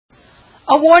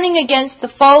A warning against the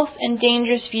false and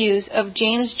dangerous views of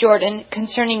James Jordan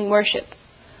concerning worship.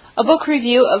 A book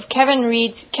review of Kevin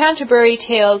Reed's Canterbury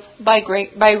Tales by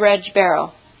Reg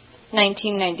Barrow,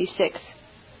 1996.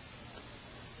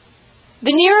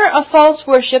 The nearer a false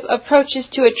worship approaches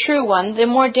to a true one, the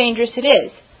more dangerous it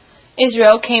is.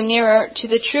 Israel came nearer to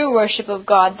the true worship of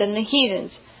God than the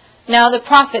heathens. Now the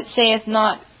prophet saith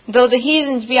not, though the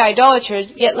heathens be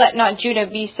idolaters, yet let not Judah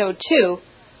be so too.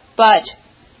 But,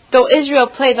 though Israel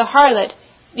play the harlot,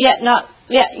 yet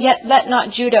let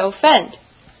not Judah offend.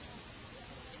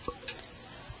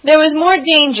 There was more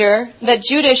danger that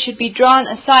Judah should be drawn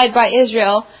aside by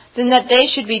Israel than that they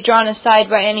should be drawn aside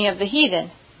by any of the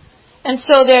heathen. And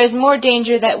so there is more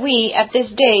danger that we, at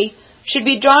this day, should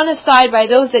be drawn aside by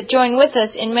those that join with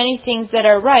us in many things that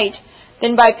are right,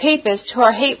 than by papists who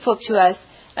are hateful to us,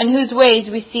 and whose ways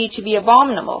we see to be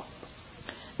abominable.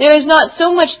 There is not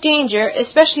so much danger,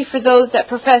 especially for those that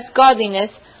profess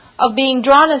godliness, of being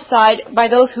drawn aside by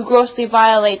those who grossly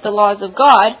violate the laws of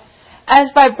God,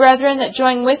 as by brethren that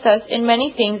join with us in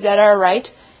many things that are right,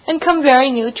 and come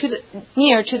very near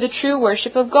to the true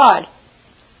worship of God.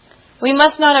 We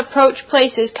must not approach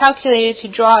places calculated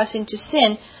to draw us into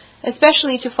sin,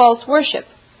 especially to false worship.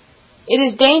 It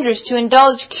is dangerous to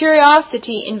indulge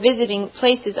curiosity in visiting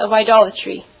places of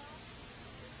idolatry.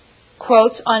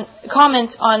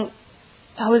 Comments on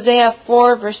Hosea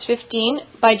 4 verse 15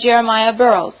 by Jeremiah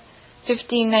Burroughs,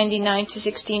 1599 to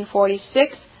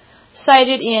 1646,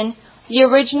 cited in The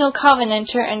Original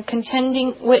Covenanter and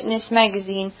Contending Witness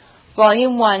Magazine,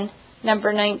 Volume 1,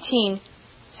 Number 19,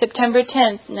 September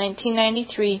 10,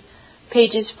 1993,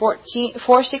 pages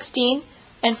 416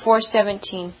 and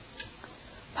 417.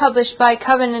 Published by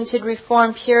Covenanted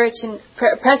Reformed Puritan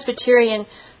Presbyterian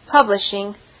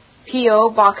Publishing, P.O.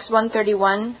 Box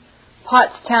 131,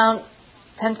 Pottstown,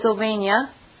 Pennsylvania,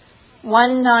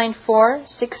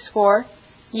 19464,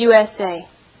 USA.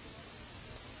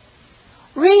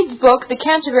 Reed's book, The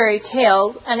Canterbury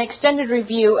Tales, an extended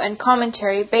review and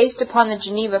commentary based upon the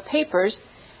Geneva Papers,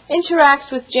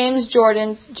 interacts with James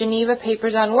Jordan's Geneva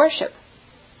Papers on Worship.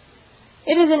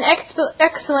 It is an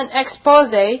excellent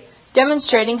expose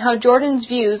demonstrating how Jordan's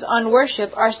views on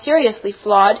worship are seriously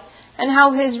flawed and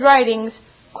how his writings,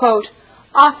 quote,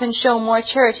 often show more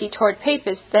charity toward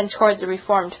papists than toward the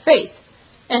Reformed faith,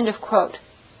 end of quote,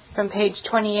 from page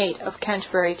 28 of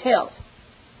Canterbury Tales.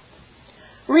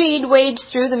 Reed wades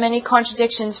through the many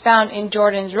contradictions found in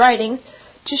Jordan's writings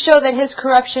to show that his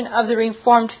corruption of the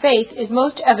Reformed faith is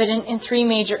most evident in three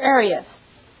major areas.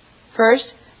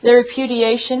 First, the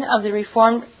repudiation of the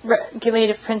Reformed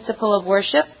regulative principle of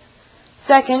worship.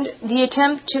 Second, the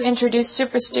attempt to introduce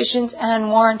superstitions and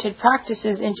unwarranted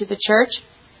practices into the church.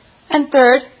 And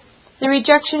third, the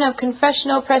rejection of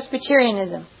confessional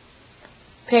Presbyterianism.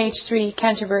 Page 3,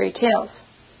 Canterbury Tales.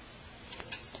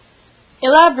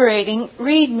 Elaborating,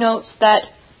 Reed notes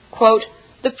that, quote,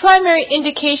 the primary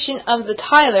indication of the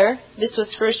Tyler, this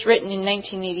was first written in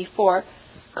 1984,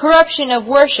 corruption of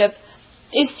worship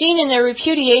is seen in their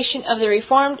repudiation of the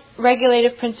Reformed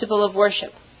regulative principle of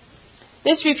worship.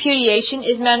 This repudiation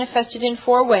is manifested in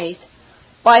four ways: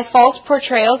 by false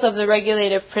portrayals of the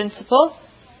regulative principle,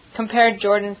 compared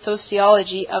Jordan's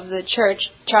Sociology of the Church,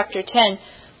 Chapter 10,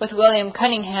 with William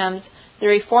Cunningham's The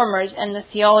Reformers and the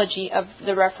Theology of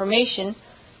the Reformation,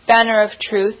 Banner of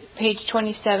Truth, page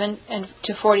 27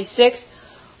 to 46,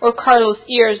 or Carlos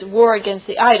Ear's War Against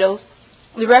the Idols,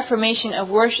 The Reformation of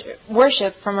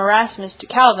Worship from Erasmus to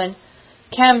Calvin,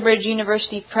 Cambridge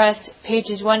University Press,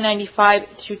 pages 195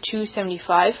 through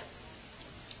 275.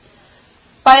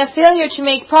 By a failure to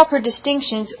make proper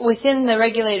distinctions within the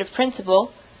regulative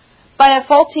principle, by a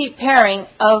faulty pairing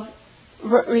of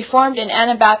Reformed and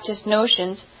Anabaptist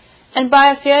notions, and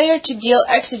by a failure to deal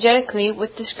exegetically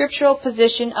with the scriptural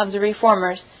position of the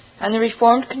Reformers and the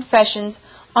Reformed confessions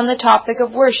on the topic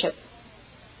of worship.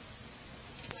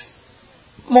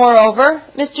 Moreover,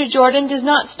 Mr. Jordan does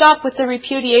not stop with the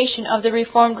repudiation of the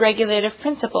Reformed regulative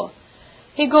principle.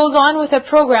 He goes on with a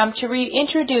program to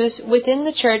reintroduce within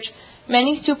the church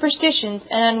many superstitions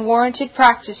and unwarranted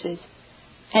practices.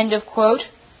 End of quote.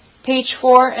 Page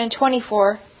 4 and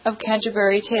 24 of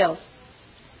Canterbury Tales.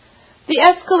 The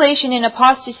escalation in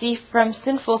apostasy from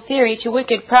sinful theory to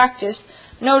wicked practice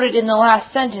noted in the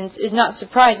last sentence is not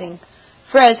surprising,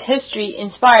 for as history,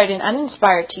 inspired and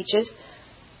uninspired, teaches,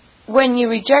 when you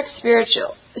reject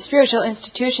spiritual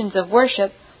institutions of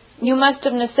worship, you must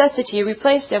of necessity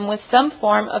replace them with some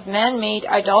form of man-made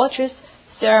idolatrous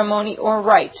ceremony or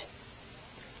rite.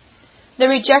 The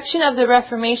rejection of the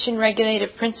Reformation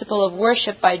regulative principle of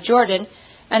worship by Jordan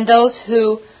and those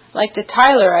who, like the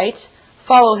Tylerites,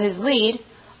 follow his lead,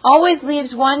 always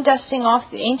leaves one dusting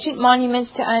off the ancient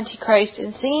monuments to Antichrist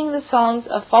and singing the songs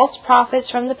of false prophets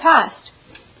from the past.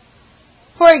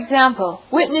 For example,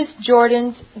 witness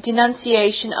Jordan's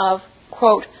denunciation of,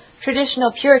 quote,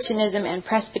 traditional Puritanism and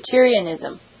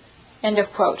Presbyterianism, end of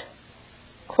quote.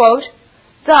 Quote,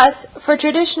 thus, for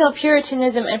traditional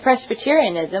Puritanism and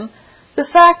Presbyterianism, the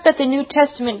fact that the New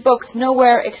Testament books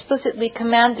nowhere explicitly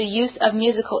command the use of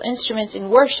musical instruments in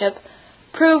worship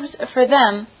proves for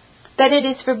them that it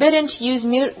is forbidden to use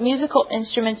musical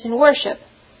instruments in worship.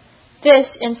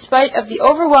 This, in spite of the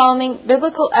overwhelming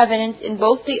biblical evidence in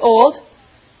both the Old,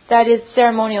 that is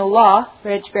ceremonial law,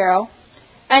 Reg Barrow,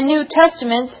 and New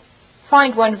Testaments,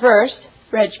 find one verse,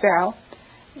 Reg Barrow,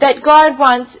 that God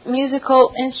wants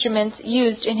musical instruments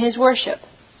used in His worship.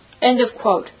 End of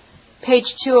quote. Page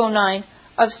 209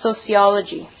 of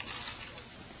Sociology.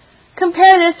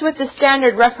 Compare this with the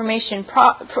standard Reformation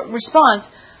response,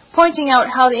 pointing out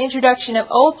how the introduction of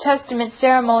Old Testament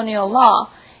ceremonial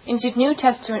law into New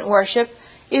Testament worship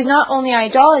is not only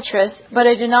idolatrous, but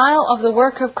a denial of the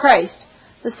work of Christ,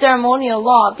 the ceremonial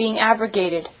law being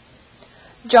abrogated.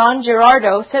 John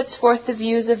Girardeau sets forth the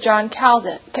views of John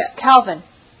Calvin.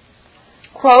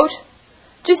 Quote,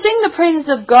 to sing the praises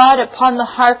of God upon the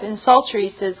harp and psaltery,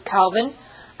 says Calvin,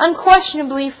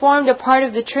 unquestionably formed a part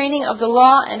of the training of the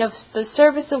law and of the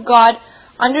service of God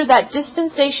under that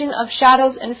dispensation of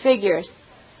shadows and figures,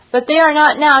 but they are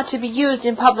not now to be used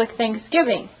in public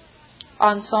thanksgiving,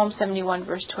 on Psalm 71,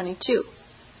 verse 22.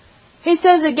 He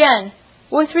says again,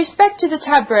 with respect to the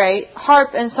tabret, harp,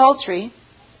 and psaltery,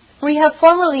 we have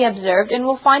formerly observed, and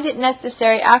will find it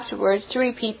necessary afterwards to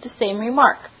repeat the same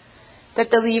remark,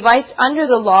 that the Levites under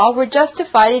the law were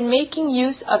justified in making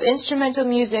use of instrumental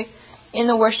music in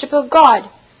the worship of God,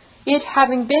 it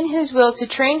having been His will to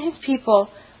train His people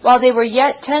while they were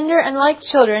yet tender and like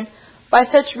children by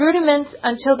such rudiments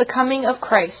until the coming of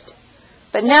Christ.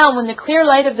 But now, when the clear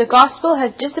light of the gospel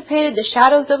has dissipated the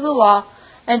shadows of the law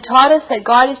and taught us that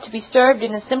God is to be served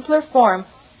in a simpler form,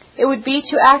 it would be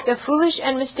to act a foolish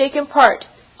and mistaken part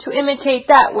to imitate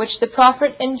that which the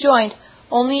prophet enjoined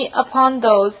only upon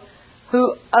those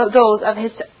of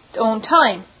his own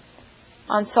time,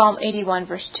 on Psalm 81,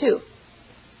 verse 2.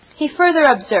 He further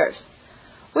observes,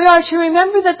 we are to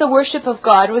remember that the worship of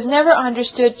God was never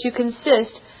understood to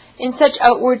consist in such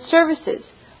outward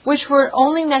services, which were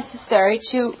only necessary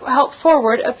to help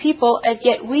forward a people as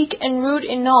yet weak and rude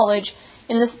in knowledge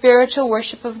in the spiritual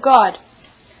worship of God.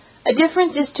 A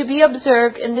difference is to be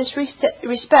observed in this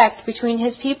respect between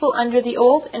His people under the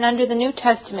Old and under the New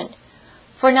Testament.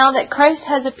 For now that Christ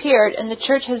has appeared and the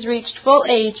Church has reached full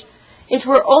age, it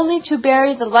were only to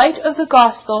bury the light of the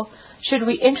gospel should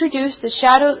we introduce the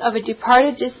shadows of a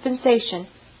departed dispensation.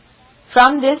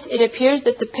 From this it appears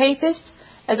that the Papists,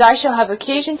 as I shall have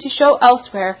occasion to show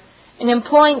elsewhere, in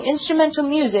employing instrumental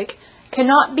music,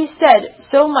 cannot be said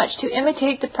so much to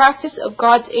imitate the practice of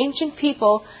God's ancient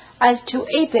people as to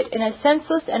ape it in a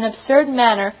senseless and absurd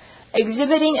manner,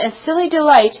 exhibiting a silly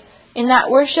delight in that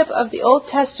worship of the Old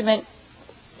Testament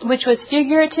which was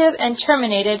figurative and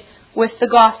terminated with the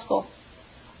gospel,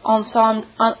 on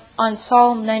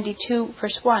Psalm 92,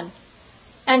 verse 1.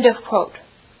 End of quote.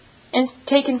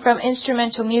 Taken from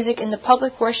Instrumental Music in the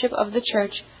Public Worship of the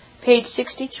Church, page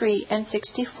 63 and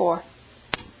 64.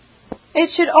 It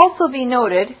should also be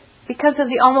noted, because of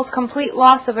the almost complete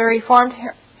loss of a reformed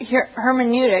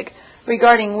hermeneutic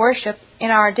regarding worship in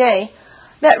our day,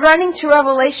 that running to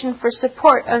Revelation for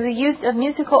support of the use of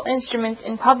musical instruments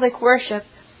in public worship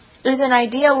is an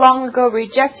idea long ago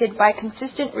rejected by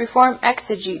consistent Reformed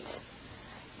exegetes.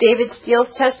 David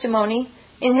Steele's testimony,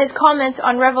 in his comments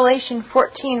on Revelation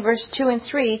 14, verse 2 and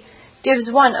 3,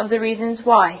 gives one of the reasons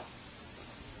why.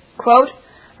 Quote,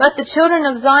 let the children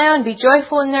of Zion be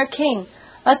joyful in their King.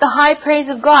 Let the high praise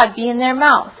of God be in their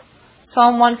mouth.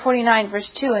 Psalm 149,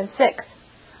 verse 2 and 6.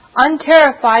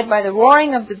 Unterrified by the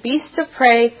roaring of the beasts of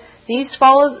prey, these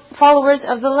followers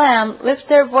of the Lamb lift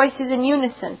their voices in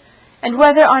unison, and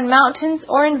whether on mountains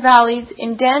or in valleys,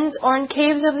 in dens or in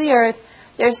caves of the earth,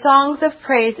 their songs of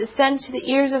praise ascend to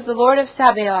the ears of the Lord of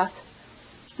Sabaoth.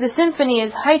 The symphony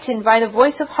is heightened by the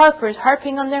voice of harpers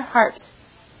harping on their harps.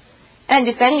 And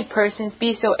if any persons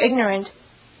be so ignorant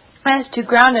as to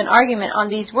ground an argument on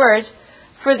these words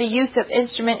for the use of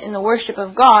instrument in the worship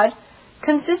of God,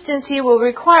 consistency will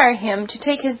require him to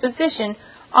take his position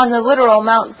on the literal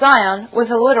Mount Zion with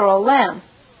a literal lamb.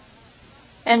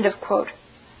 End of quote.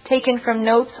 Taken from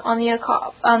Notes on the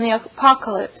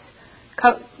Apocalypse,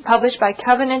 published by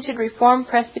Covenanted Reformed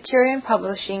Presbyterian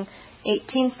Publishing,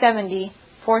 1870,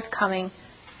 forthcoming,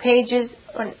 pages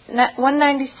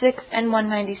 196 and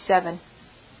 197.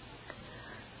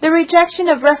 The rejection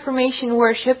of Reformation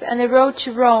worship and the road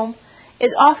to Rome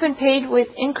is often paved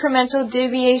with incremental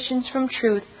deviations from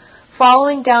truth,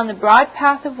 following down the broad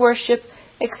path of worship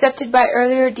accepted by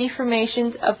earlier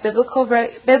deformations of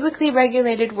biblically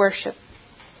regulated worship.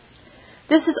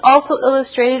 This is also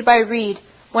illustrated by Reed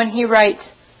when he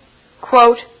writes,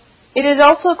 quote, "It is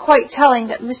also quite telling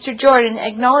that Mr. Jordan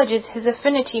acknowledges his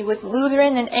affinity with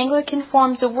Lutheran and Anglican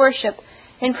forms of worship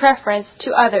in preference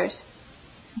to others."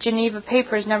 Geneva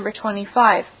Papers, number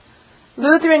 25.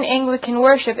 Lutheran Anglican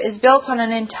worship is built on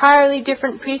an entirely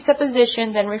different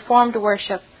presupposition than Reformed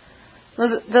worship.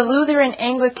 The Lutheran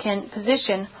Anglican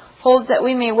position holds that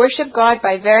we may worship God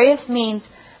by various means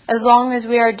as long as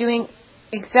what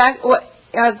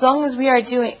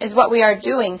we are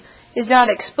doing is not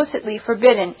explicitly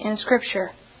forbidden in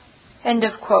Scripture. End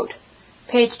of quote.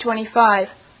 Page 25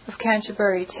 of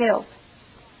Canterbury Tales.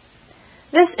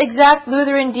 This exact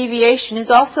Lutheran deviation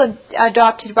is also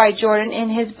adopted by Jordan in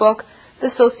his book, The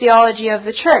Sociology of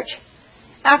the Church.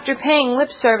 After paying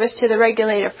lip service to the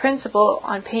regulative principle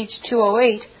on page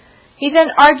 208, he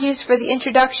then argues for the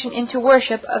introduction into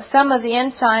worship of some of the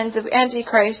ensigns of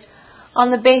Antichrist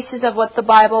on the basis of what the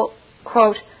Bible,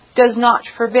 quote, "does not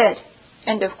forbid,"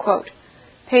 end of quote.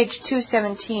 Page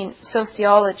 217,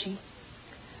 Sociology.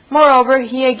 Moreover,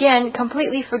 he again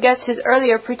completely forgets his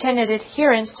earlier pretended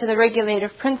adherence to the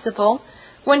regulative principle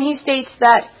when he states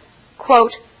that,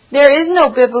 quote, "there is no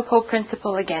biblical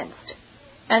principle against,"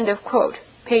 end of quote.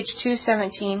 Page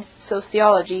 217,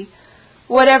 Sociology,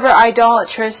 whatever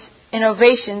idolatrous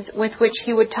innovations with which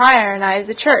he would tyrannize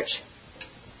the church.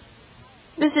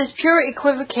 This is pure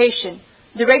equivocation.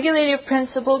 The regulative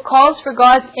principle calls for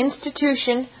God's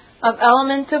institution of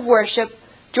elements of worship.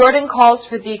 Jordan calls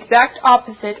for the exact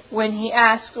opposite when he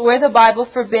asks where the Bible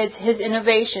forbids his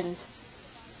innovations.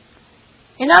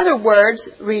 In other words,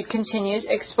 Reed continues,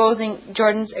 exposing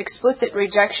Jordan's explicit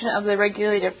rejection of the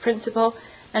regulative principle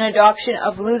and adoption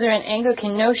of Lutheran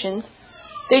Anglican notions,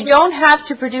 they don't have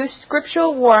to produce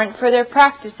scriptural warrant for their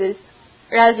practices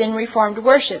as in Reformed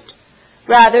worship.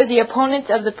 Rather, the opponents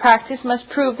of the practice must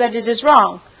prove that it is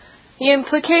wrong. The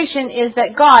implication is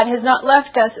that God has not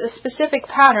left us a specific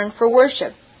pattern for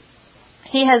worship.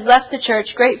 He has left the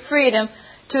church great freedom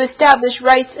to establish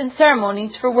rites and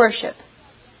ceremonies for worship.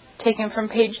 Taken from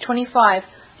page 25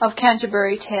 of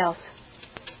Canterbury Tales.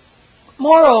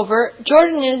 Moreover,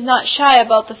 Jordan is not shy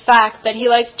about the fact that he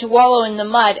likes to wallow in the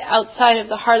mud outside of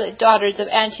the harlot daughters of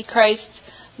Antichrist's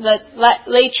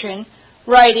latrin,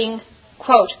 writing,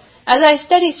 quote, "As I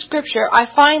study Scripture, I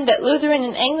find that Lutheran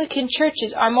and Anglican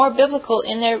churches are more biblical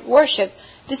in their worship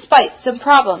despite some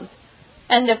problems."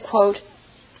 End of quote.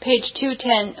 Page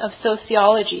 210 of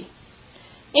Sociology.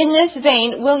 In this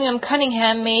vein, William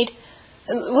Cunningham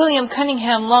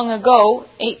long ago,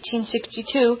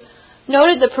 1862,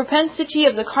 noted the propensity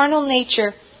of the carnal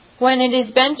nature when it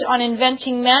is bent on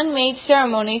inventing man-made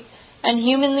ceremony and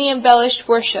humanly embellished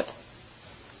worship.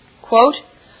 Quote,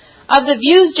 "Of the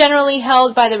views generally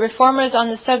held by the Reformers on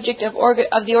the subject of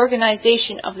the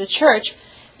organization of the Church,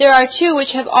 there are two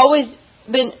which have always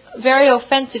been very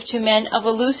offensive to men of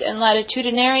a loose and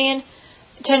latitudinarian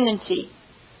tendency.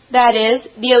 That is,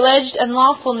 the alleged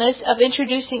unlawfulness of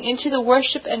introducing into the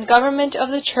worship and government of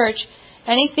the Church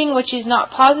anything which is not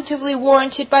positively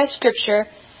warranted by Scripture,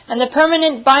 and the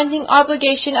permanent binding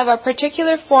obligation of a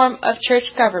particular form of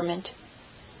church government."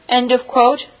 End of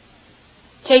quote.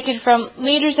 Taken from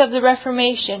Leaders of the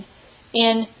Reformation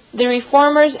in The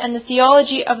Reformers and the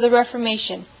Theology of the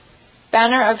Reformation.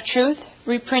 Banner of Truth,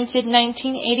 reprinted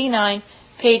 1989,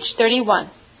 page 31.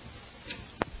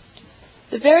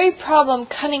 The very problem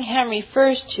Cunningham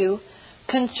refers to,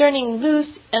 concerning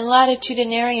loose and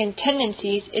latitudinarian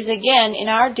tendencies, is again in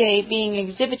our day being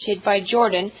exhibited by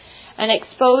Jordan and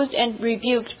exposed and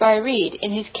rebuked by Reed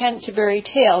in his Canterbury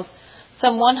Tales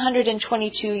some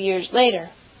 122 years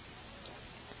later.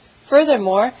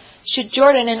 Furthermore, should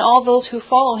Jordan and all those who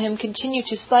follow him continue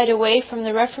to slide away from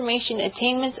the Reformation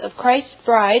attainments of Christ's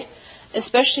bride,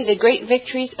 especially the great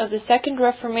victories of the Second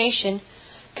Reformation,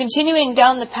 continuing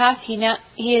down the path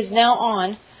he is now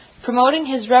on, promoting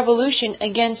his revolution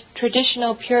against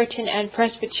traditional Puritan and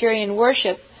Presbyterian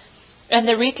worship, and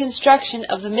the reconstruction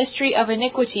of the mystery of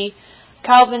iniquity,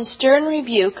 Calvin's stern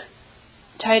rebuke,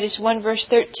 Titus 1 verse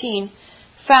 13,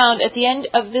 found at the end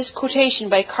of this quotation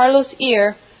by Carlos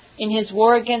Eire in his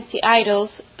War Against the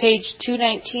Idols, page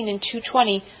 219 and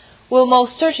 220, will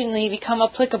most certainly become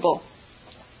applicable.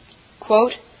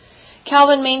 Quote,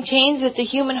 "Calvin maintains that the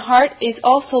human heart is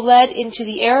also led into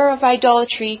the error of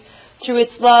idolatry through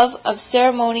its love of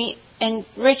ceremony and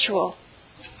ritual."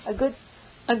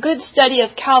 A good study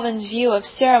of Calvin's view of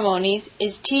ceremonies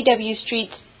is T.W.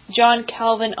 Street's John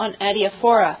Calvin on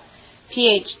Adiaphora,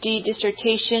 Ph.D.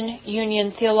 dissertation,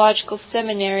 Union Theological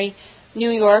Seminary,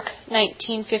 New York,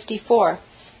 1954,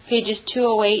 pages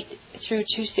 208 through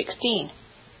 216.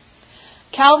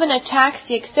 Calvin attacks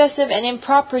the excessive and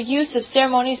improper use of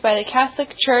ceremonies by the Catholic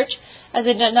Church as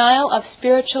a denial of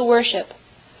spiritual worship.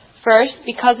 First,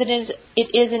 because it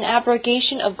is an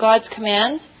abrogation of God's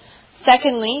commands.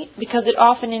 Secondly, because it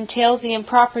often entails the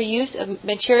improper use of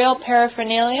material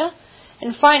paraphernalia.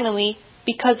 And finally,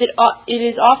 because it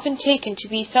is often taken to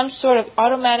be some sort of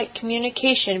automatic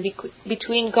communication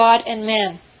between God and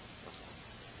man.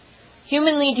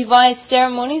 Humanly devised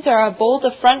ceremonies are a bold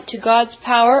affront to God's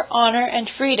power, honor, and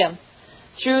freedom.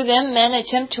 Through them, men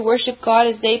attempt to worship God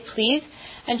as they please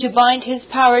and to bind His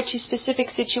power to specific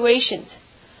situations.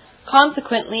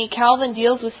 Consequently, Calvin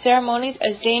deals with ceremonies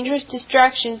as dangerous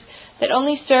distractions that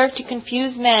only serve to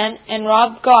confuse man and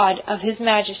rob God of His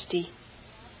majesty.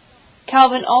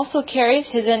 Calvin also carries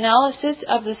his analysis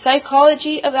of the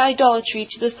psychology of idolatry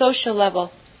to the social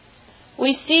level.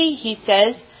 We see, he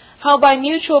says, how by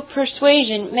mutual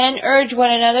persuasion men urge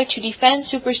one another to defend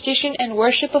superstition and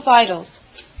worship of idols.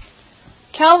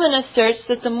 Calvin asserts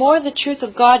that the more the truth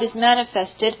of God is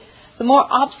manifested, the more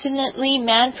obstinately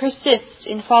man persists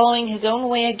in following his own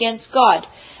way against God,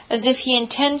 as if he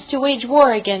intends to wage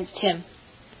war against Him.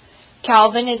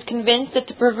 Calvin is convinced that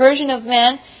the perversion of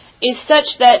man is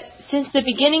such that since the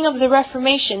beginning of the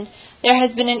Reformation there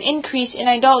has been an increase in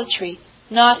idolatry,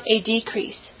 not a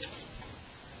decrease.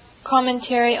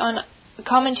 Commentary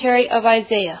of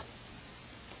Isaiah.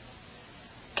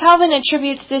 Calvin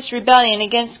attributes this rebellion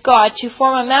against God to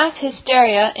form a mass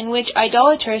hysteria in which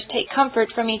idolaters take comfort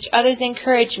from each other's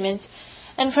encouragements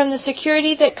and from the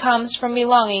security that comes from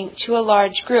belonging to a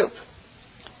large group.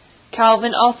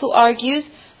 Calvin also argues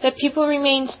that people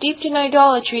remain steeped in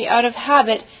idolatry out of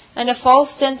habit and a false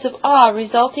sense of awe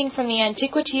resulting from the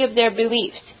antiquity of their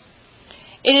beliefs.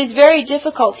 It is very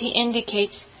difficult, he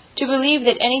indicates, to believe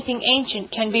that anything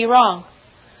ancient can be wrong.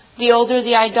 The older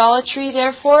the idolatry,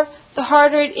 therefore, the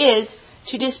harder it is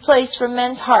to displace from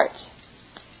men's hearts.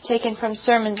 Taken from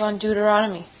Sermons on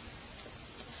Deuteronomy.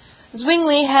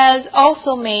 Zwingli has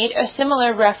also made a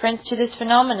similar reference to this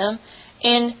phenomenon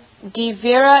in De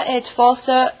Vera et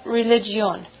Falsa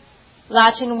Religione,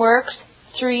 Latin Works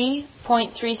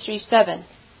 3.337.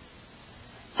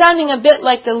 Sounding a bit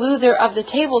like the Luther of the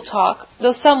Table Talk,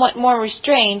 though somewhat more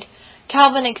restrained,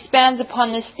 Calvin expands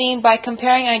upon this theme by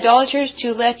comparing idolaters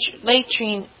to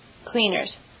latrine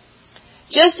cleaners.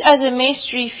 Just as a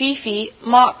maestri fifi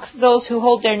mocks those who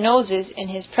hold their noses in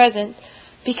his presence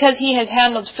because he has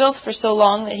handled filth for so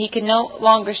long that he can no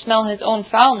longer smell his own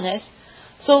foulness,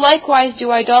 so likewise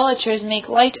do idolaters make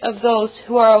light of those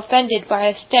who are offended by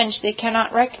a stench they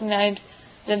cannot recognize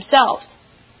themselves.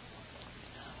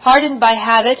 Hardened by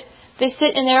habit, they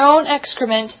sit in their own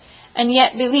excrement and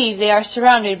yet believe they are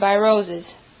surrounded by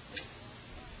roses.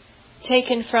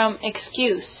 Taken from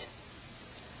Excuse.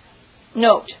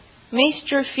 Note: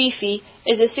 Maestri fifi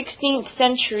is a 16th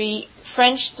century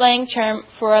French slang term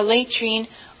for a latrine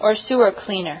or sewer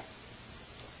cleaner.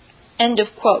 End of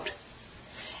quote.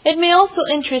 It may also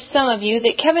interest some of you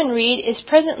that Kevin Reed is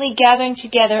presently gathering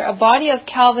together a body of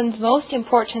Calvin's most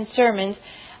important sermons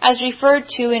as referred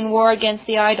to in War Against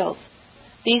the Idols.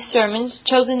 These sermons,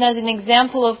 chosen as an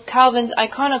example of Calvin's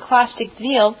iconoclastic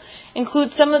zeal,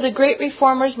 include some of the great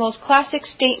reformers' most classic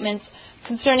statements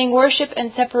concerning worship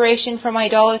and separation from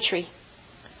idolatry.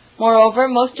 Moreover,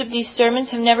 most of these sermons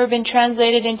have never been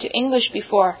translated into English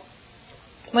before.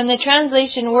 When the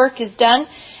translation work is done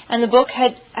and the book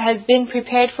has been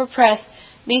prepared for press,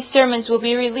 these sermons will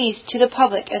be released to the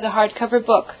public as a hardcover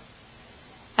book.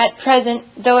 At present,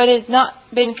 though it has not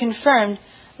been confirmed,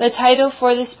 the title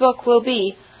for this book will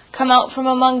be Come Out From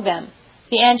Among Them,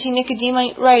 the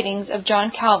Anti-Nicodemite Writings of John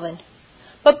Calvin.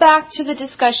 But back to the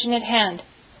discussion at hand.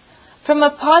 For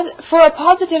a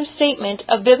positive statement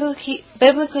of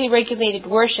biblically regulated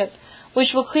worship,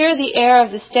 which will clear the air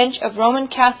of the stench of Roman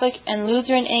Catholic and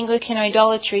Lutheran Anglican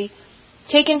idolatry,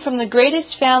 taken from the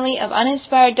greatest family of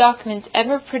uninspired documents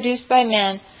ever produced by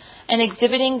man, and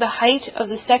exhibiting the height of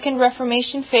the Second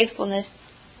Reformation faithfulness,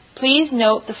 please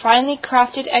note the finely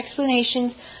crafted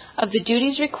explanations of the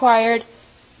duties required,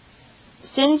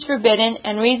 sins forbidden,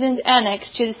 and reasons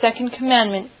annexed to the Second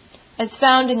Commandment, as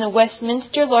found in the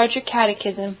Westminster Larger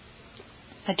Catechism,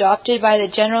 adopted by the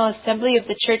General Assembly of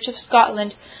the Church of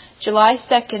Scotland, July 2,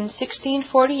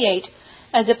 1648,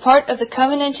 as a part of the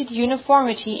covenanted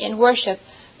uniformity in worship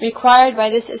required by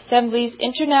this Assembly's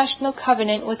international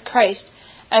covenant with Christ,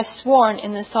 as sworn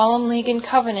in the Solemn League and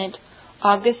Covenant,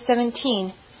 August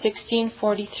 17,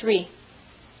 1643.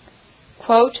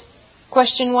 Quote,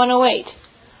 Question 108.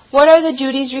 What are the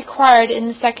duties required in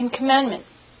the second commandment?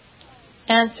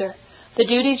 Answer. The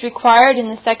duties required in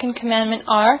the second commandment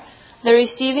are the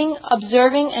receiving,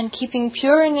 observing, and keeping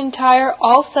pure and entire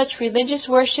all such religious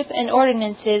worship and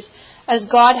ordinances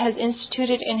as God has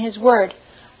instituted in His Word,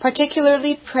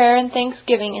 particularly prayer and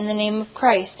thanksgiving in the name of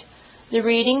Christ, the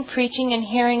reading, preaching, and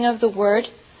hearing of the Word,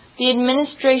 the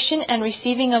administration and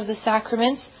receiving of the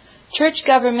sacraments, church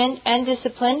government and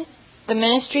discipline, the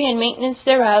ministry and maintenance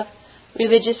thereof,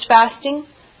 religious fasting,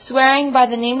 swearing by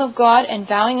the name of God and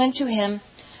vowing unto Him,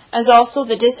 as also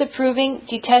the disapproving,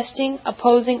 detesting,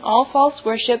 opposing all false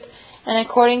worship, and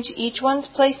according to each one's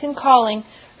place and calling,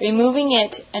 removing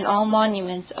it and all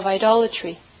monuments of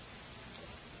idolatry.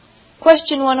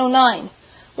 Question 109.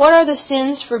 What are the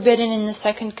sins forbidden in the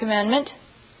second commandment?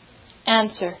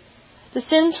 Answer. The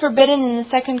sins forbidden in the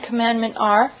second commandment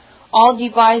are all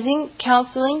devising,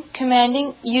 counseling,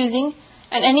 commanding, using,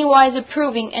 and anywise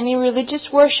approving any religious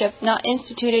worship not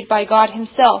instituted by God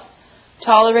Himself,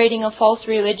 tolerating a false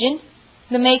religion,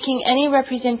 the making any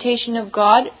representation of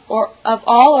God, or of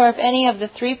all or of any of the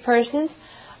three persons,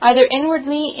 either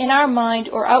inwardly in our mind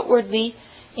or outwardly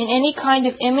in any kind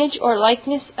of image or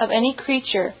likeness of any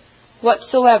creature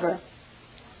whatsoever,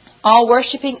 all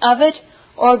worshipping of it,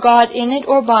 or God in it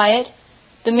or by it,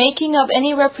 the making of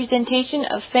any representation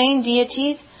of feigned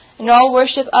deities, and all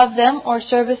worship of them or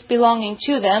service belonging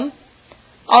to them,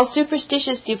 all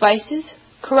superstitious devices,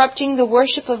 corrupting the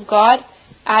worship of God,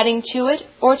 adding to it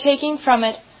or taking from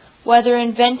it, whether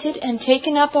invented and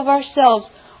taken up of ourselves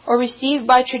or received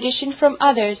by tradition from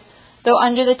others, though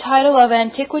under the title of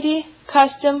antiquity,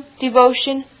 custom,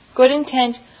 devotion, good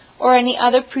intent, or any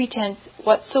other pretense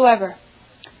whatsoever.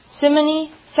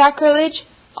 Simony, sacrilege,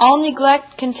 all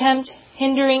neglect, contempt,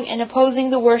 hindering and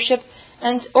opposing the worship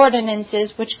and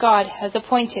ordinances which God has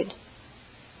appointed.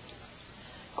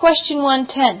 Question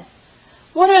 110.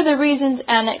 What are the reasons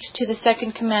annexed to the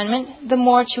second commandment, the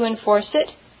more to enforce it?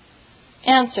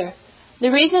 Answer. The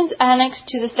reasons annexed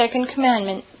to the second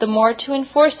commandment, the more to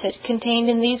enforce it, contained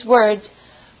in these words,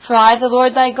 For I, the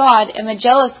Lord thy God, am a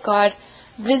jealous God,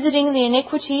 visiting the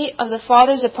iniquity of the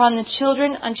fathers upon the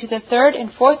children unto the third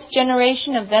and fourth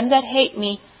generation of them that hate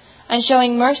me, and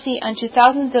showing mercy unto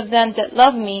thousands of them that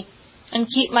love me, and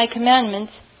keep my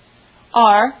commandments,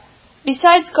 are,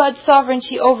 besides God's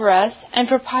sovereignty over us, and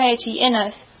propriety in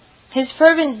us, His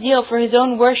fervent zeal for His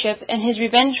own worship, and His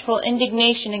revengeful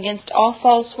indignation against all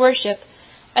false worship,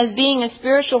 as being a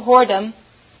spiritual whoredom,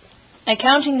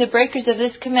 accounting the breakers of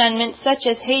this commandment such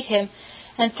as hate Him,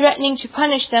 and threatening to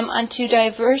punish them unto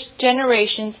diverse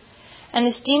generations, and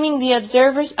esteeming the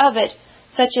observers of it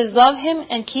such as love Him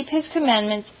and keep His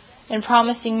commandments, and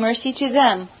promising mercy to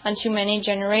them unto many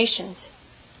generations.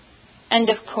 End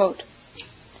of quote.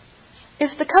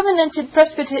 If the covenanted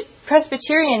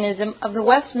Presbyterianism of the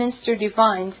Westminster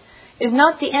Divines is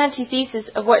not the antithesis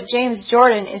of what James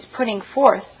Jordan is putting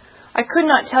forth, I could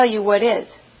not tell you what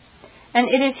is. And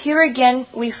it is here again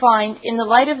we find, in the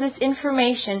light of this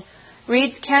information,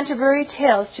 Reid's Canterbury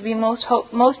Tales to be most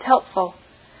helpful.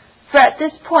 For at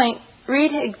this point,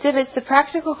 Reid exhibits the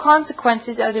practical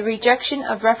consequences of the rejection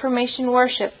of Reformation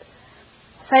worship,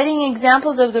 citing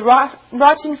examples of the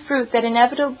rotten fruit that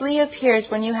inevitably appears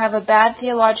when you have a bad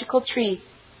theological tree.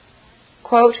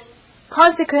 Quote,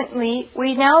 Consequently,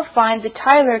 we now find the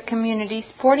Tyler community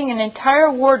sporting an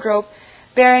entire wardrobe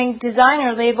bearing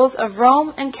designer labels of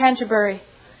Rome and Canterbury.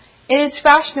 It is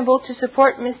fashionable to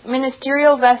support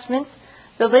ministerial vestments,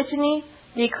 the litany,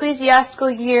 the ecclesiastical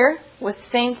year, with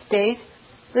saints' days,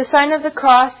 the sign of the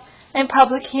cross, and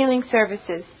public healing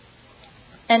services.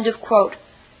 End of quote.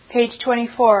 Page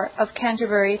 24 of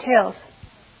Canterbury Tales.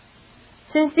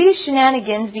 Since these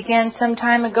shenanigans began some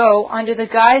time ago under the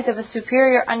guise of a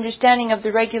superior understanding of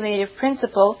the regulative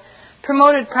principle,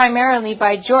 promoted primarily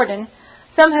by Jordan,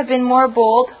 some have been more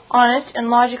bold, honest, and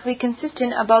logically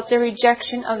consistent about their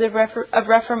rejection of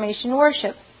Reformation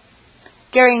worship.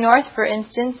 Gary North, for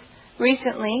instance,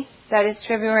 recently, that is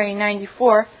February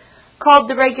 94, called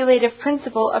the regulative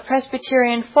principle a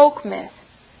Presbyterian folk myth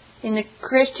in the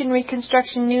Christian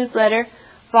Reconstruction Newsletter,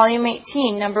 Volume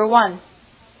 18, Number 1.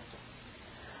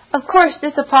 Of course,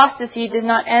 this apostasy does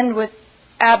not end with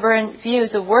aberrant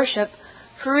views of worship,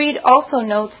 for Reid also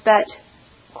notes that,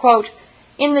 quote,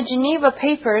 In the Geneva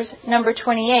Papers, Number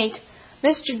 28,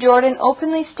 Mr. Jordan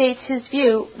openly states his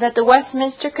view that the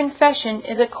Westminster Confession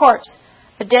is a corpse,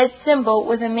 a dead symbol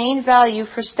with a main value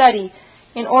for study,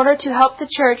 in order to help the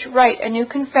Church write a new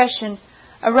confession,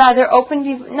 a rather open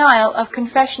denial of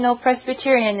confessional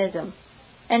Presbyterianism.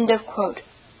 End of quote.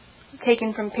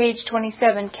 Taken from page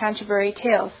 27, Canterbury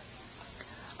Tales.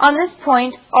 On this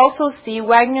point, also see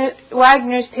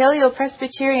Wagner's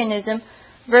Paleo-Presbyterianism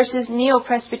versus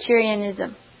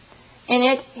Neo-Presbyterianism. In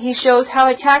it, he shows how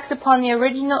attacks upon the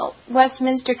original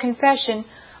Westminster Confession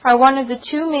are one of the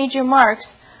two major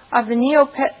marks of the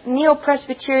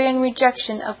Neo-Presbyterian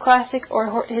rejection of classic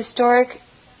or historic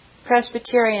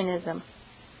Presbyterianism.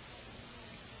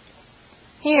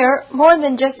 Here, more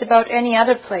than just about any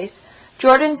other place,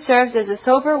 Jordan serves as a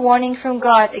sober warning from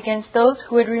God against those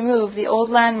who would remove the old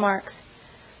landmarks.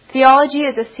 Theology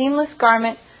is a seamless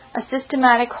garment, a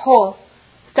systematic whole.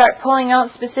 Start pulling out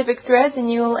specific threads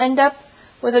and you will end up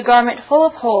with a garment full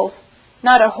of holes,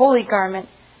 not a holy garment,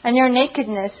 and your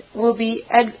nakedness will be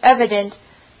evident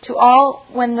to all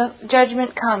when the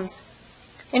judgment comes.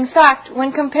 In fact,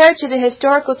 when compared to the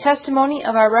historical testimony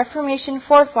of our Reformation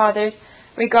forefathers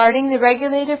regarding the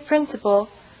regulative principle,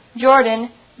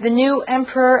 Jordan, the new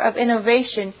emperor of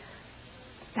innovation,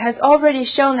 has already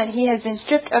shown that he has been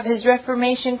stripped of his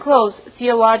Reformation clothes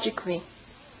theologically.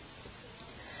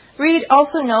 Reed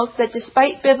also notes that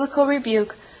despite biblical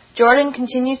rebuke, Jordan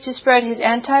continues to spread his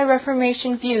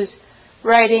anti-Reformation views,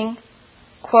 writing,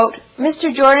 quote,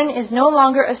 Mr. Jordan is no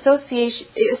longer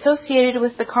associated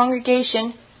with the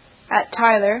congregation at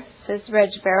Tyler, says Reg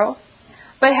Barrell,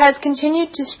 but has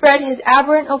continued to spread his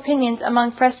aberrant opinions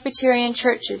among Presbyterian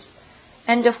churches.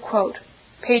 End of quote.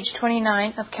 Page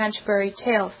 29 of Canterbury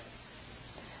Tales.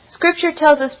 Scripture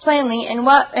tells us plainly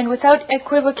and without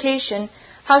equivocation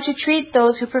how to treat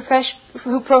those who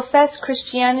profess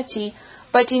Christianity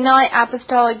but deny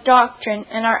apostolic doctrine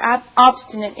and are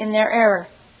obstinate in their error.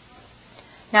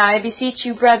 Now I beseech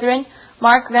you, brethren,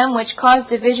 mark them which cause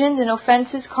divisions and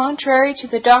offences contrary to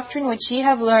the doctrine which ye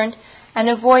have learned, and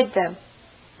avoid them.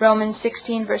 Romans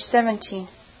 16, verse 17.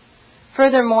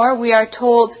 Furthermore, we are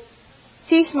told,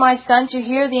 Cease, my son, to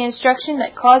hear the instruction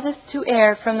that causeth to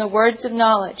err from the words of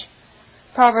knowledge.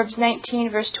 Proverbs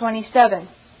 19, verse 27.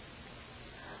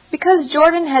 Because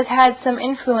Jordan has had some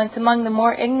influence among the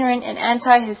more ignorant and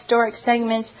anti-historic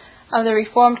segments of the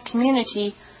Reformed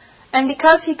community, and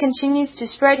because he continues to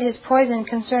spread his poison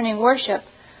concerning worship,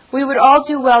 we would all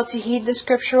do well to heed the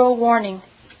scriptural warning.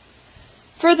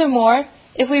 Furthermore,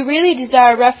 if we really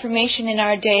desire reformation in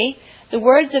our day, the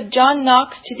words of John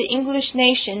Knox to the English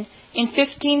nation in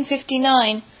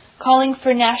 1559, calling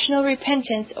for national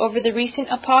repentance over the recent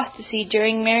apostasy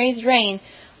during Mary's reign,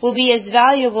 will be as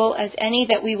valuable as any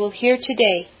that we will hear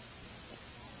today.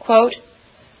 Quote,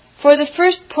 For the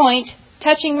first point,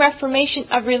 touching reformation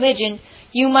of religion,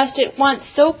 you must at once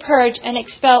so purge and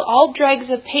expel all dregs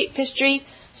of papistry,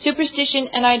 superstition,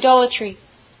 and idolatry,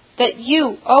 that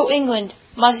you, O England,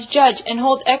 must judge and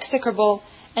hold execrable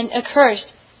and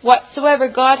accursed whatsoever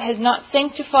God has not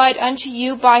sanctified unto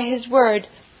you by his word,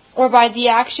 or by the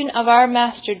action of our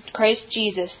Master Christ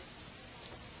Jesus.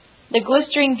 The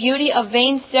glistering beauty of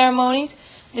vain ceremonies,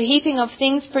 the heaping of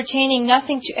things pertaining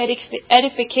nothing to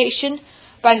edification,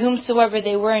 by whomsoever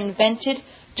they were invented,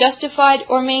 justified,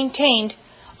 or maintained,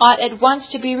 ought at once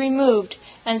to be removed,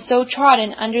 and so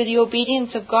trodden under the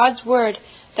obedience of God's word,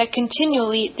 that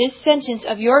continually this sentence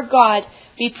of your God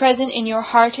be present in your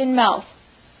heart and mouth.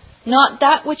 Not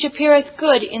that which appeareth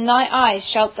good in thy eyes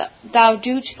shalt thou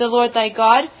do to the Lord thy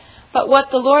God, but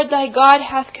what the Lord thy God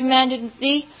hath commanded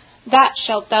thee, that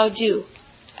shalt thou do.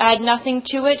 Add nothing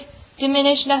to it,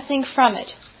 diminish nothing from it.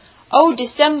 O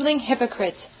dissembling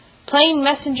hypocrites, plain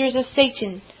messengers of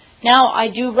Satan, now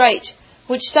I do write,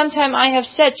 which sometime I have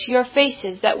said to your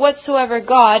faces, that whatsoever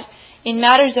God, in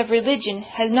matters of religion,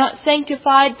 has not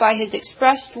sanctified by his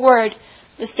expressed word,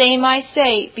 the same I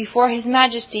say, before his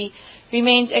majesty,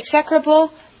 remains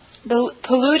execrable,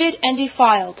 polluted, and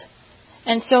defiled.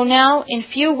 And so now, in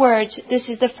few words, this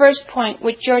is the first point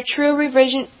which your true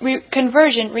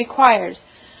conversion requires,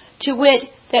 to wit,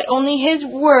 that only his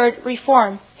word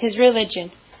reform his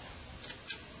religion.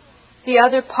 The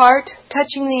other part,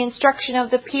 touching the instruction of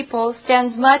the people,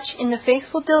 stands much in the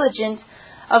faithful diligence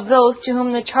of those to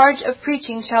whom the charge of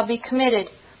preaching shall be committed.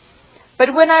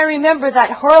 But when I remember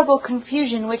that horrible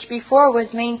confusion which before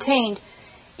was maintained,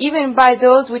 even by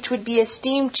those which would be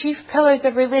esteemed chief pillars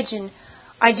of religion,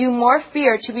 I do more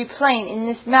fear to be plain in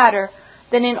this matter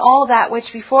than in all that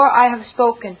which before I have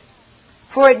spoken.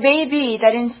 For it may be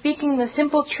that in speaking the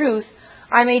simple truth,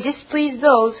 I may displease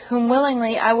those whom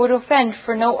willingly I would offend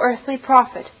for no earthly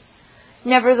profit.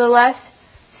 Nevertheless,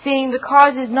 seeing the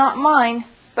cause is not mine,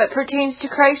 but pertains to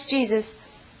Christ Jesus,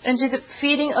 and to the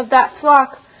feeding of that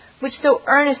flock which so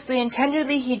earnestly and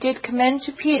tenderly he did commend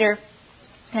to Peter,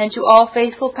 and to all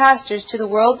faithful pastors to the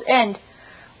world's end,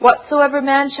 whatsoever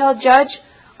man shall judge,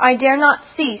 I dare not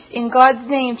cease in God's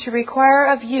name to require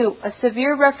of you a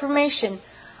severe reformation,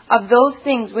 of those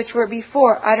things which were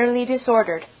before utterly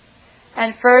disordered.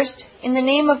 And first, in the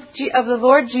name of the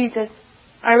Lord Jesus,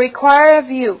 I require of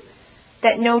you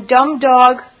that no dumb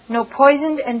dog, no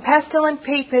poisoned and pestilent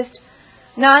papist,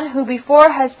 none who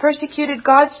before has persecuted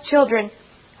God's children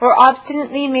or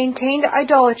obstinately maintained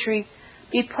idolatry,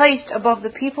 be placed above the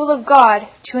people of God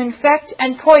to infect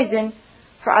and poison,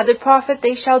 for other profit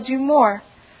they shall do more,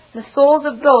 the souls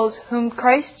of those whom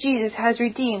Christ Jesus has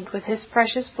redeemed with his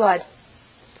precious blood.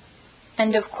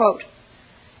 End of quote.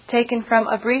 Taken from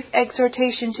A Brief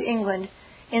Exhortation to England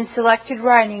in Selected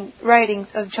Writings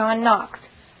of John Knox,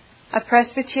 a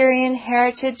Presbyterian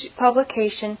Heritage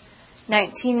publication,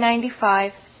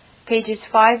 1995, pages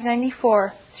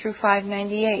 594 through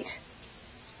 598.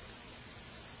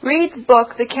 Reed's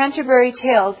book, The Canterbury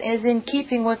Tales, is in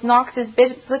keeping with Knox's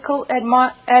biblical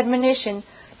admonition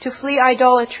to flee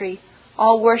idolatry,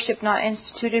 all worship not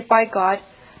instituted by God,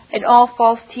 and all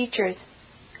false teachers.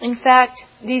 In fact,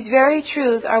 these very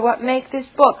truths are what make this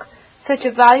book such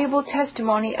a valuable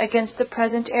testimony against the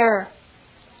present error.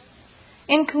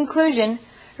 In conclusion,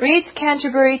 Reed's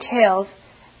Canterbury Tales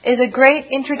is a great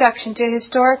introduction to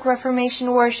historic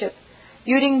Reformation worship,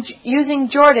 using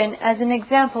Jordan as an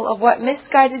example of what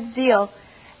misguided zeal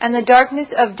and the darkness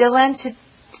of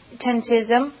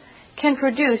dilettantism can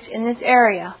produce in this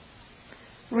area.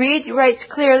 Reed writes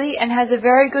clearly and has a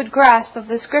very good grasp of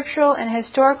the scriptural and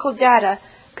historical data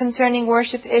concerning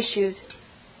worship issues.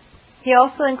 He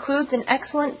also includes an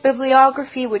excellent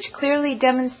bibliography which clearly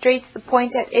demonstrates the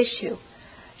point at issue,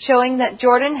 showing that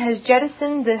Jordan has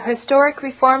jettisoned the historic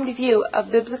Reformed view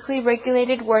of biblically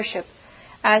regulated worship,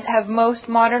 as have most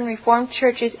modern Reformed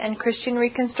churches and Christian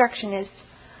Reconstructionists,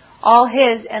 all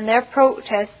his and their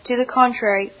protests to the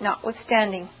contrary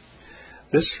notwithstanding.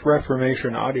 This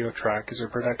Reformation audio track is a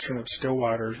production of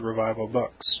Stillwater's Revival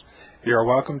Books. You are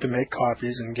welcome to make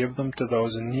copies and give them to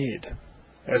those in need.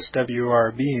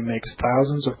 SWRB makes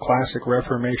thousands of classic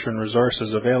Reformation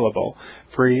resources available,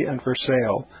 free and for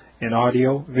sale, in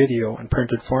audio, video, and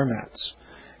printed formats.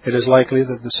 It is likely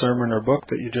that the sermon or book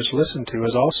that you just listened to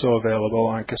is also available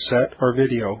on cassette or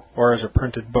video, or as a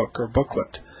printed book or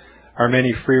booklet. Our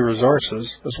many free resources,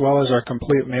 as well as our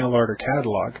complete mail-order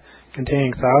catalog,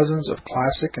 containing thousands of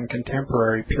classic and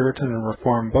contemporary Puritan and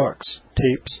Reformed books,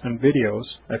 tapes, and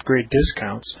videos at great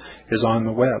discounts, is on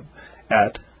the web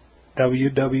at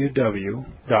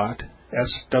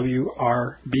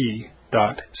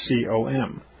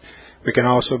www.swrb.com. We can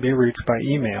also be reached by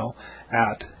email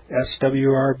at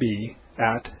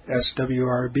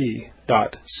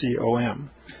swrb@swrb.com,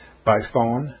 by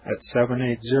phone at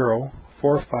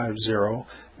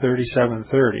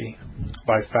 780-450-3730,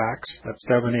 by fax at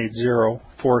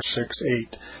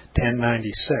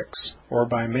 780-468-1096, or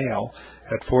by mail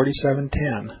at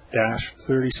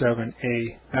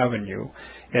 4710-37A Avenue,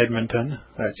 Edmonton,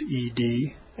 that's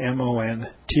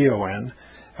Edmonton,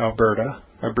 Alberta,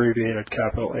 abbreviated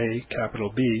capital A,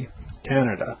 capital B,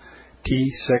 Canada,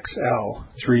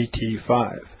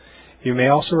 T6L3T5. You may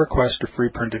also request a free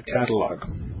printed catalog.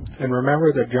 And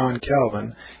remember that John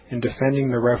Calvin, in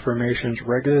defending the Reformation's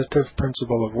regulative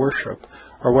principle of worship,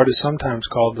 or what is sometimes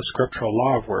called the scriptural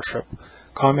law of worship,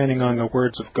 commenting on the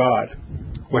words of God,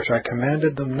 which I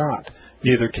commanded them not,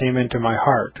 neither came into my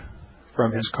heart,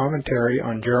 from his commentary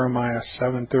on Jeremiah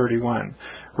 7:31,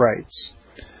 writes,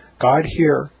 God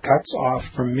here cuts off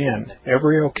from men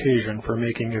every occasion for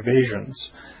making evasions,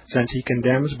 since he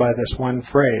condemns by this one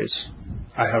phrase,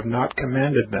 I have not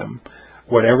commanded them,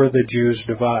 whatever the Jews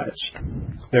devised.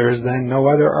 There is then no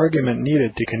other argument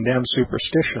needed to condemn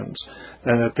superstitions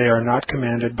than that they are not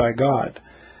commanded by God.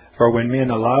 For when men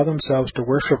allow themselves to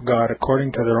worship God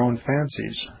according to their own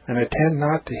fancies, and attend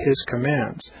not to his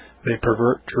commands, they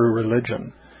pervert true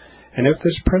religion. And if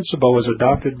this principle was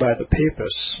adopted by the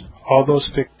Papists, all those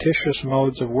fictitious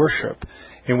modes of worship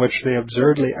in which they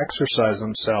absurdly exercise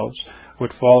themselves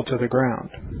would fall to the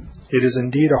ground. It is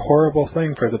indeed a horrible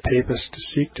thing for the Papists to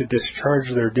seek to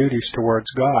discharge their duties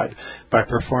towards God by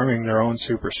performing their own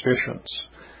superstitions.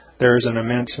 There is an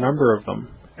immense number of them,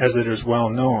 as it is well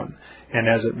known, and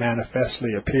as it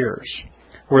manifestly appears.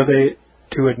 Were they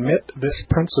to admit this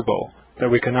principle, that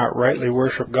we cannot rightly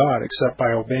worship God except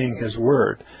by obeying his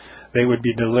word, they would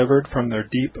be delivered from their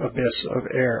deep abyss of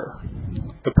error.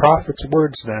 The prophet's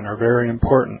words, then, are very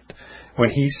important, when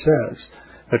he says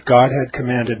that God had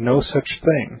commanded no such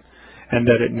thing, and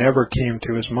that it never came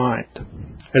to his mind,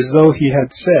 as though he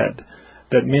had said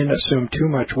that men assume too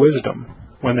much wisdom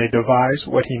when they devise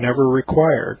what he never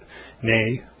required,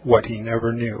 nay, what he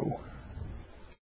never knew.